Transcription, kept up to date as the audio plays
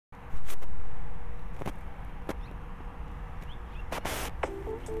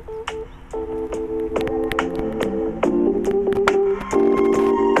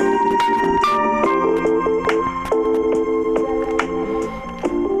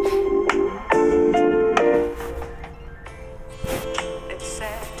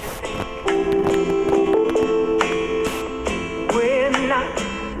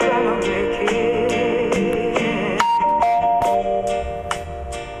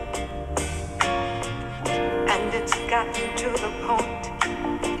gotten to the point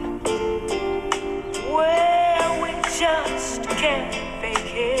where we just can't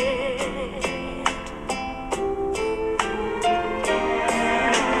fake it.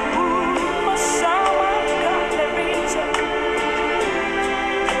 Ooh, someone got the reason.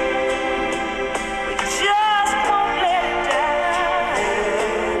 We just won't let it die.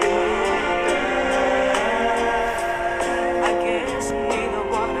 I guess neither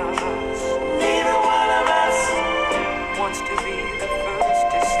one of us wants to be the first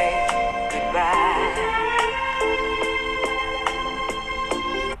to say goodbye.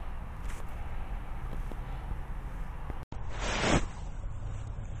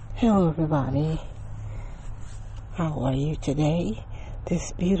 Hello everybody, how are you today?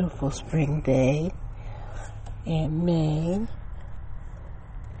 This beautiful spring day in May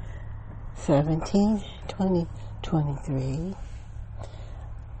 17, 2023.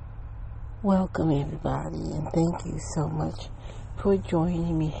 Welcome everybody, and thank you so much for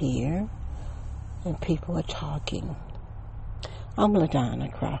joining me here. And people are talking. I'm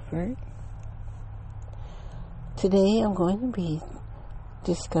LaDonna Crawford. Today I'm going to be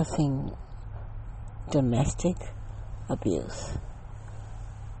discussing domestic abuse.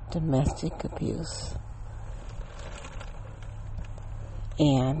 Domestic abuse.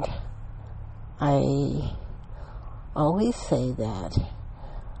 And I always say that,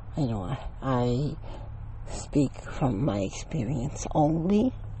 I speak from my experience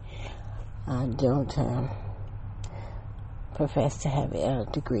only. I don't profess to have a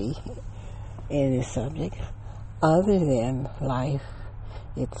degree in this subject other than life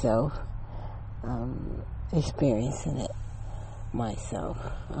itself, experiencing it myself.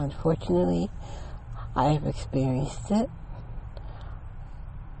 Unfortunately, I have experienced it,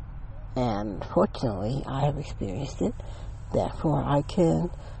 and fortunately, I have experienced it. Therefore, I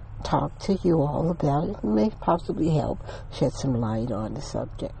can talk to you all about it and may possibly help shed some light on the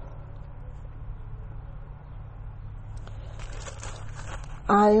subject.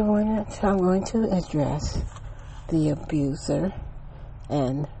 I'm going to address the abuser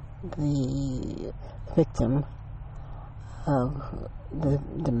and the victim of the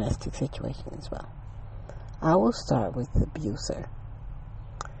domestic situation as well. I will start with the abuser.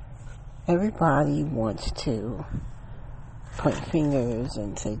 Everybody wants to point fingers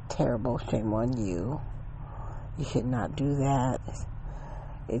and say, terrible, shame on you. You should not do that.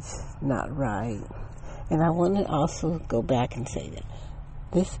 It's not right. And I want to also go back and say that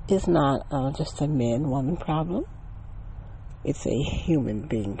this is not just a man-woman problem. It's a human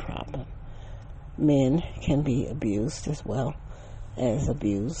being problem. Men can be abused as well as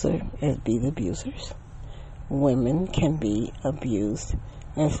be the abusers. Women can be abused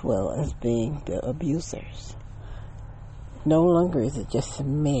as well as being the abusers. No longer is it just a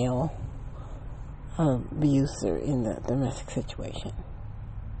male abuser in the domestic situation.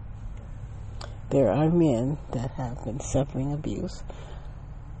 There are men that have been suffering abuse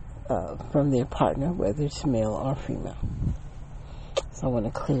from their partner, whether it's male or female. So I want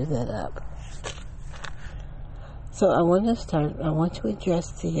to clear that up. So I want to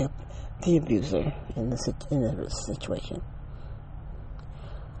address the abuser in the situation.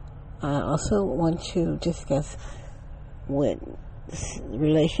 I also want to discuss when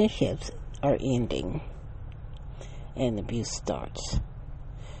relationships are ending and abuse starts.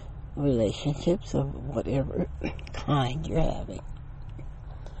 Relationships of whatever kind you're having.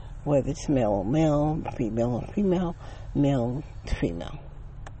 Whether it's male, female, male to female.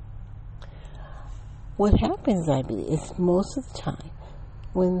 What happens, I believe, is most of the time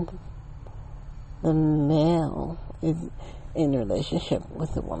when the male is in a relationship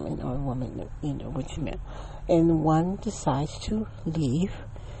with a woman or a woman, with a male, and one decides to leave,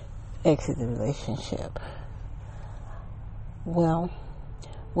 exit the relationship. Well,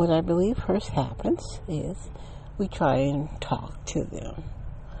 what I believe first happens is we try and talk to them.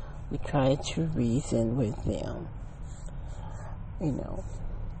 We try to reason with them,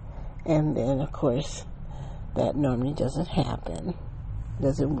 and then, of course, that normally doesn't happen,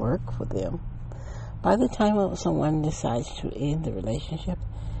 doesn't work for them. By the time someone decides to end the relationship,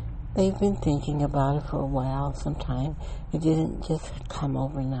 they've been thinking about it for a while, sometime. It didn't just come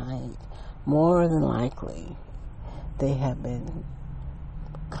overnight. More than likely, they have been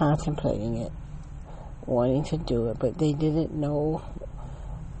contemplating it, wanting to do it, but they didn't know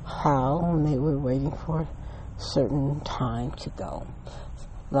how, and they were waiting for a certain time to go.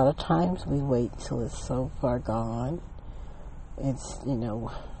 A lot of times we wait till it's so far gone. It's,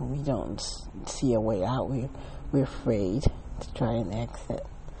 we don't see a way out. We're afraid to try and exit.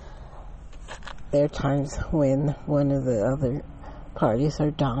 There are times when one of the other parties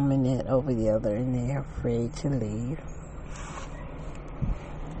are dominant over the other and they're afraid to leave.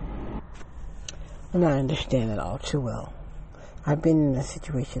 And I understand it all too well. I've been in a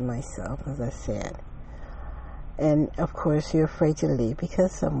situation myself, as I said. And of course you're afraid to leave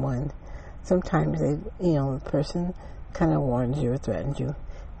because sometimes the person kind of warns you or threatens you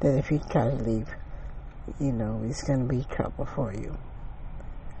that if you try to leave, it's going to be trouble for you.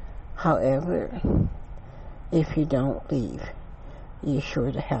 However, if you don't leave, you're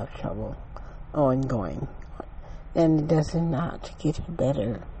sure to have trouble ongoing. And it does not get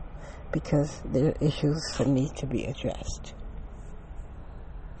better because there are issues that need to be addressed.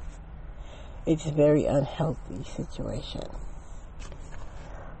 It's a very unhealthy situation.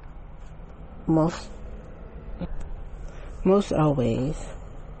 Most always,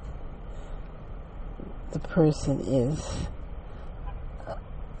 the person is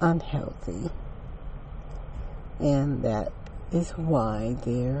unhealthy, and that is why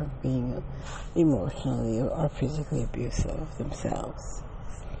they're being emotionally or physically abusive themselves.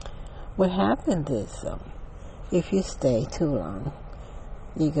 What happens is, if you stay too long,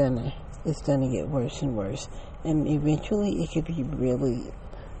 it's gonna get worse and worse, and eventually it could be really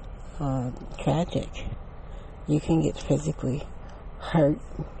tragic. You can get physically hurt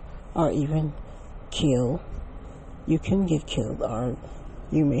or even killed. You can get killed, or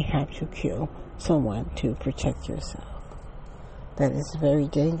you may have to kill someone to protect yourself. That is a very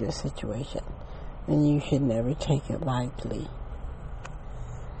dangerous situation, and you should never take it lightly.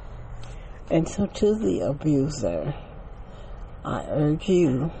 And so to the abuser, I urge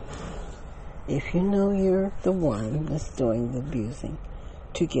you, if you know you're the one that's doing the abusing,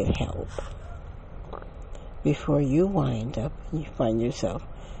 to get help before you wind up and you find yourself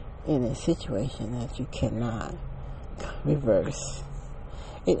in a situation that you cannot reverse.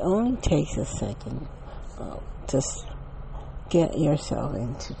 It only takes a second to get yourself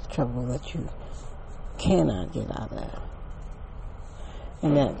into trouble that you cannot get out of,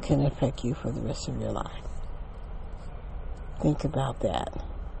 and that can affect you for the rest of your life. Think about that.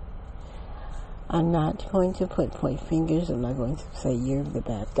 I'm not going to point fingers. I'm not going to say you're the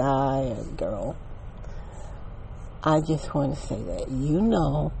bad guy or girl. I just want to say that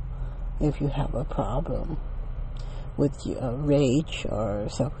if you have a problem with rage or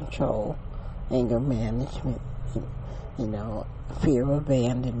self-control, anger management, fear of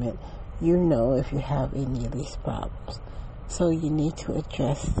abandonment, if you have any of these problems. So you need to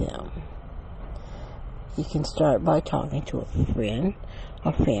address them. You can start by talking to a friend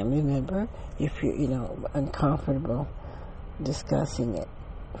or family member if you're, uncomfortable discussing it.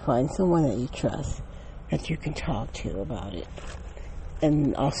 Find someone that you trust that you can talk to about it.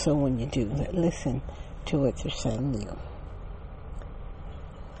 And also when you do that, listen to what they're saying to you.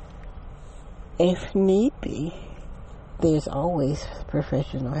 If need be, there's always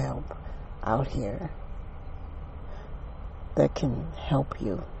professional help out here that can help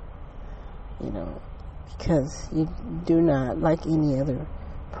you, because you do not, like any other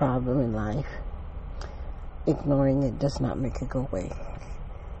problem in life, ignoring it does not make it go away.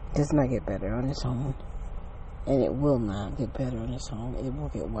 It does not get better on its own, and it will not get better on its own. It will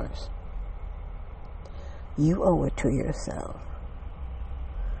get worse. You owe it to yourself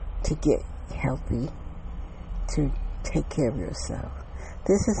to get healthy, to take care of yourself.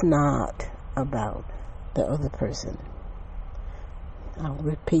 This is not about the other person. I'll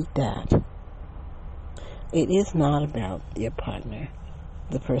repeat that. It is not about your partner,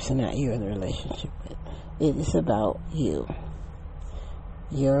 the person that you're in a relationship with. It is about you.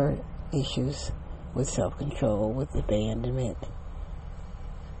 Your issues with self-control, with abandonment,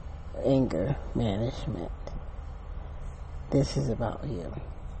 anger management. This is about you.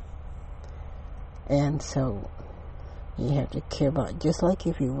 And so you have to care about, just like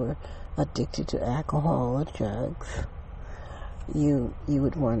if you were addicted to alcohol or drugs, you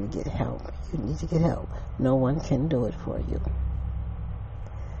would want to get help. You need to get help. No one can do it for you.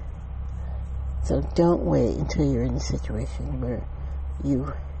 So don't wait until you're in a situation where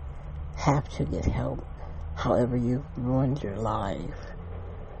you have to get help. However, you've ruined your life.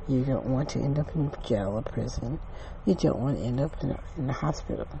 You don't want to end up in jail or prison. You don't want to end up in the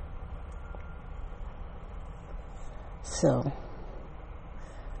hospital. So,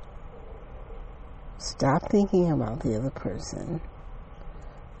 stop thinking about the other person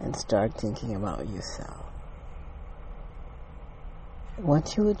and start thinking about yourself.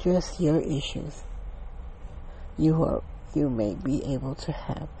 Once you address your issues, you may be able to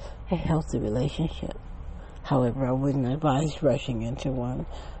have a healthy relationship. However, I wouldn't advise rushing into one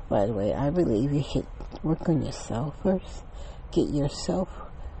right away. I believe you should work on yourself first, get yourself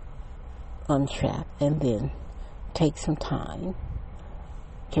on track, and then take some time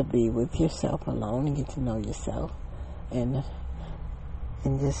to be with yourself alone and get to know yourself, and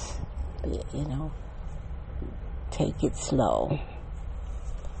just, take it slow.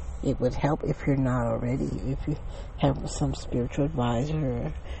 It would help if you're not already, if you have some spiritual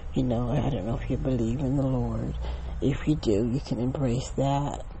advisor, I don't know if you believe in the Lord. If you do, you can embrace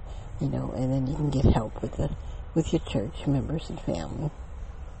that, and then you can get help with your church members and family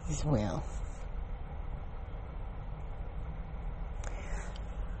as well.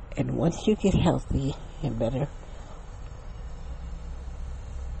 And once you get healthy and better,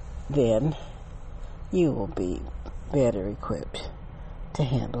 then you will be better equipped to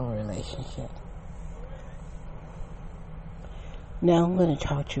handle a relationship. Now I'm going to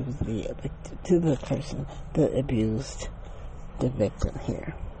talk to the person, the abused, the victim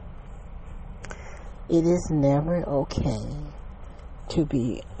here. It is never okay to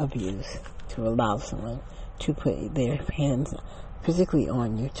be abused, to allow someone to put their hands physically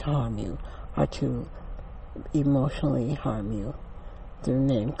on you to harm you, or to emotionally harm you through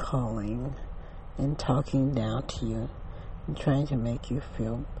name calling and talking down to you and trying to make you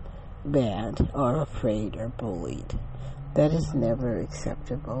feel bad or afraid or bullied. That is never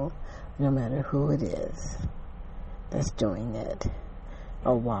acceptable, no matter who it is that's doing it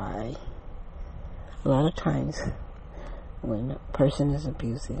or why. A lot of times when a person is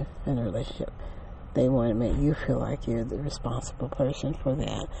abusive in a relationship, they want to make you feel like you're the responsible person for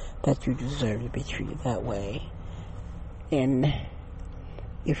that you deserve to be treated that way. And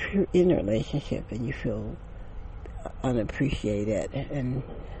if you're in a relationship and you feel unappreciated and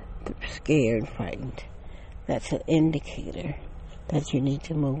scared, frightened, that's an indicator that you need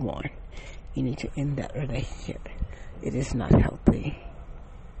to move on. You need to end that relationship. It is not healthy.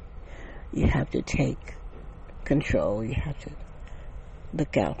 You have to take control. You have to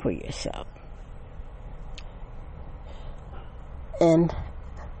look out for yourself. And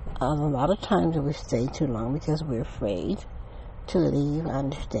a lot of times we stay too long because we're afraid to leave. I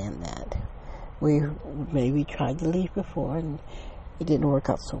understand that. We maybe tried to leave before and it didn't work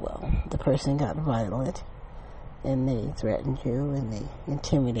out so well. The person got violent and they threatened you and they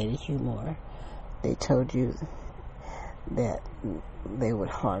intimidated you more. They told you that they would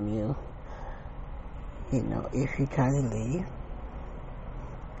harm you, if you try to leave.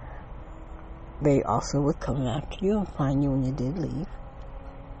 They also would come after you and find you when you did leave.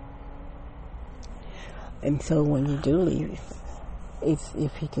 And so when you do leave, if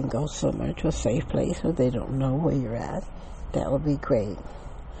you can go somewhere to a safe place where they don't know where you're at, that would be great.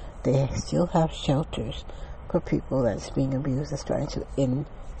 They still have shelters for people that's being abused, that's trying to end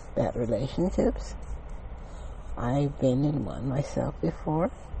that relationships. I've been in one myself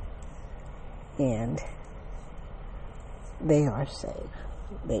before, and they are safe.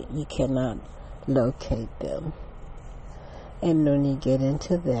 You cannot locate them. And when you get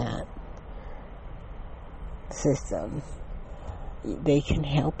into that system, they can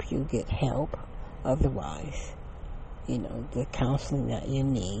help you get help. Otherwise, the counseling that you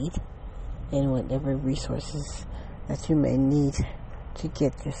need and whatever resources that you may need to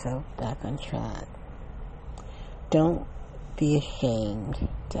get yourself back on track. Don't be ashamed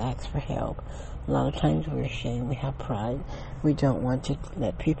to ask for help. A lot of times we're ashamed, we have pride. We don't want to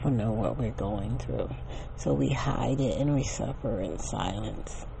let people know what we're going through. So we hide it and we suffer in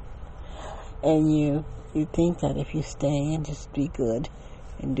silence. And you think that if you stay and just be good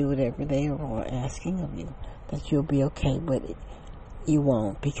and do whatever they are asking of you, that you'll be okay, but you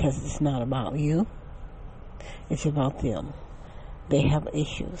won't, because it's not about you. It's about them. They have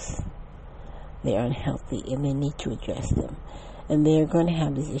issues. They are unhealthy and they need to address them. And they're going to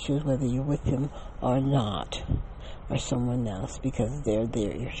have these issues whether you're with them or not, or someone else, because they're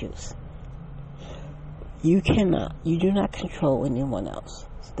their issues. You do not control anyone else.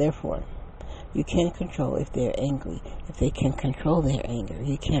 Therefore, you can't control if they're angry, if they can control their anger.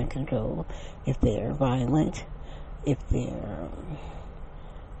 You can't control if they're violent, if they're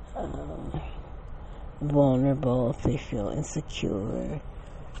vulnerable, if they feel insecure.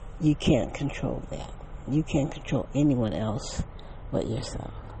 You can't control that. You can't control anyone else but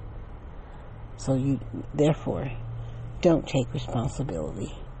yourself. So therefore, don't take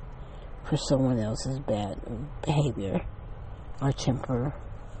responsibility for someone else's bad behavior or temper.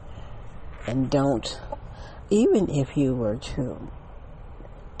 And don't, even if you were to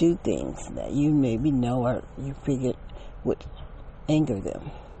do things that you maybe know or you figured would anger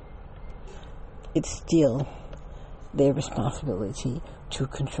them, it's still their responsibility to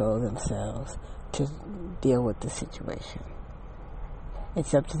control themselves, to deal with the situation.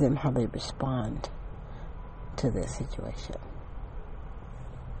 It's up to them how they respond to this situation.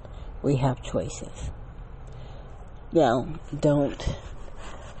 We have choices. Now, don't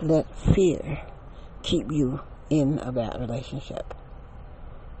let fear keep you in a bad relationship,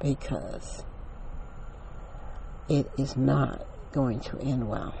 because it is not going to end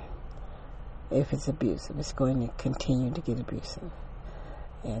well. If it's abusive, it's going to continue to get abusive,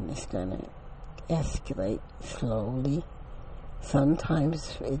 and it's going to escalate slowly.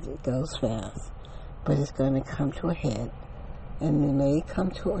 Sometimes it goes fast, but it's going to come to a head, and it may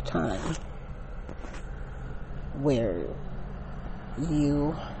come to a time where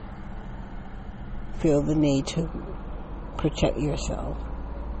you feel the need to protect yourself,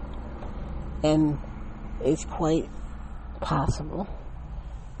 and it's quite possible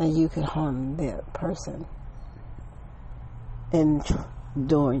that you could harm that person in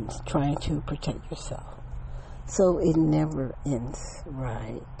trying to protect yourself. So it never ends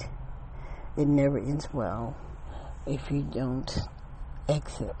right. It never ends well if you don't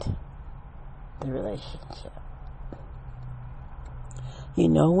exit the relationship. You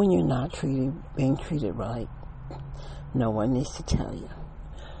know when you're not being treated right. No one needs to tell you.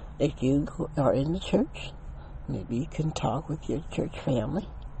 If you are in the church, maybe you can talk with your church family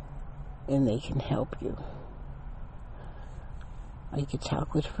and they can help you. Or you can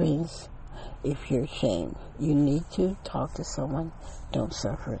talk with friends if you're ashamed. You need to talk to someone. Don't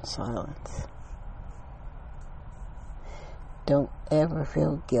suffer in silence. Don't ever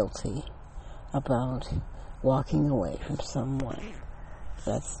feel guilty about walking away from someone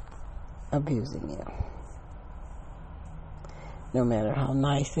that's abusing you. No matter how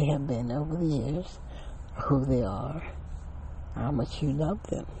nice they have been over the years, who they are, how much you love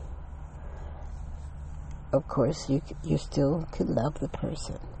them. Of course, you still could love the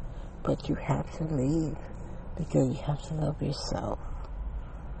person, but you have to leave because you have to love yourself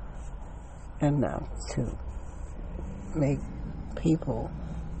enough to make people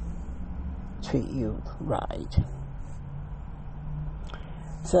treat you right.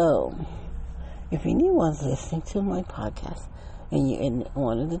 So, if anyone's listening to my podcast and you're in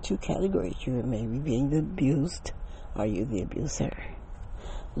one of the two categories, you may be being abused or you the abuser,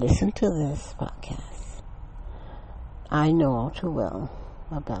 listen to this podcast. I know all too well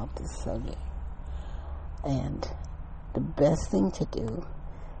about this subject, and the best thing to do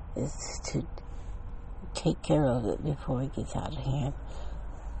is to take care of it before it gets out of hand.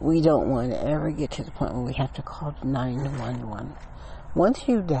 We don't want to ever get to the point where we have to call 911. Once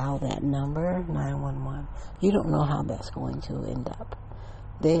you dial that number, 911, you don't know how that's going to end up.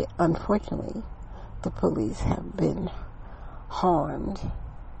 Unfortunately, the police have been harmed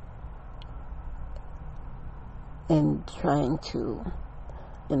in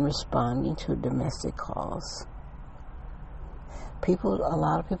responding to domestic calls. A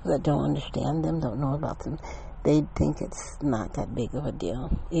lot of people that don't understand them, don't know about them, they think it's not that big of a deal.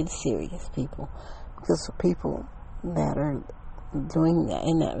 It's serious, people. Because people that are doing that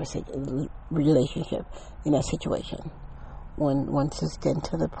in that relationship, in that situation, once it's getting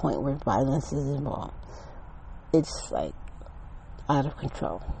to the point where violence is involved, it's like out of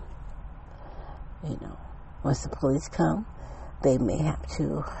control. Once the police come, they may have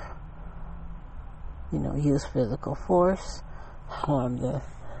to, use physical force, harm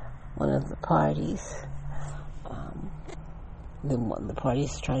one of the parties. The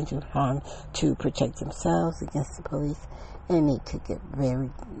parties trying to harm to protect themselves against the police, and it could get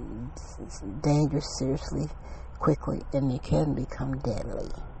very dangerous seriously quickly, and it can become deadly.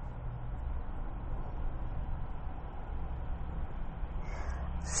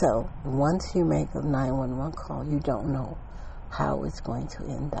 So once you make a 911 call, you don't know how it's going to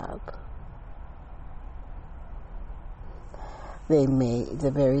end up. They may, at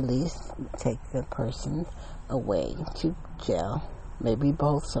the very least, take the person away to jail, maybe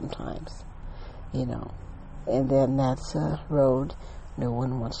both sometimes, and then that's a road no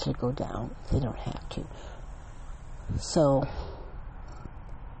one wants to go down. They don't have to. So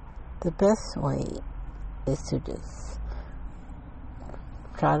the best way is to just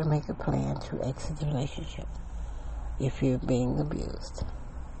try to make a plan to exit the relationship if you're being abused.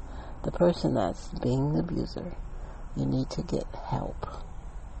 The person that's being the abuser, you need to get help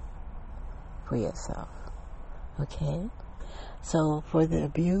for yourself. Okay? So for the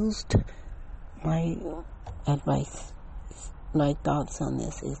abused, my advice, my thoughts on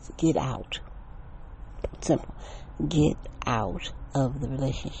this is get out. Simple. Get out of the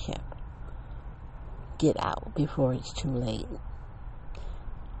relationship. Get out before it's too late.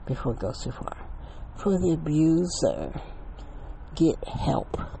 Before it goes too far. For the abuser, get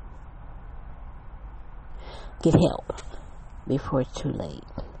help. Get help before it's too late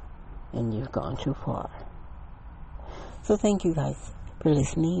and you've gone too far. So thank you guys for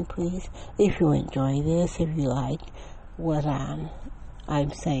listening, please. If you enjoy this, if you like what I'm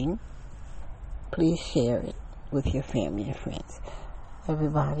I'm saying, please share it with your family and friends.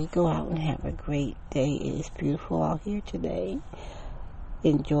 Everybody, go out and have a great day. It is beautiful out here today.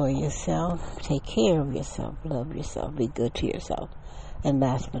 Enjoy yourself. Take care of yourself. Love yourself. Be good to yourself. And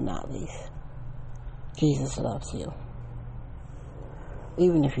last but not least, Jesus loves you.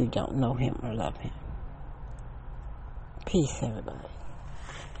 Even if you don't know him or love him. Peace, everybody.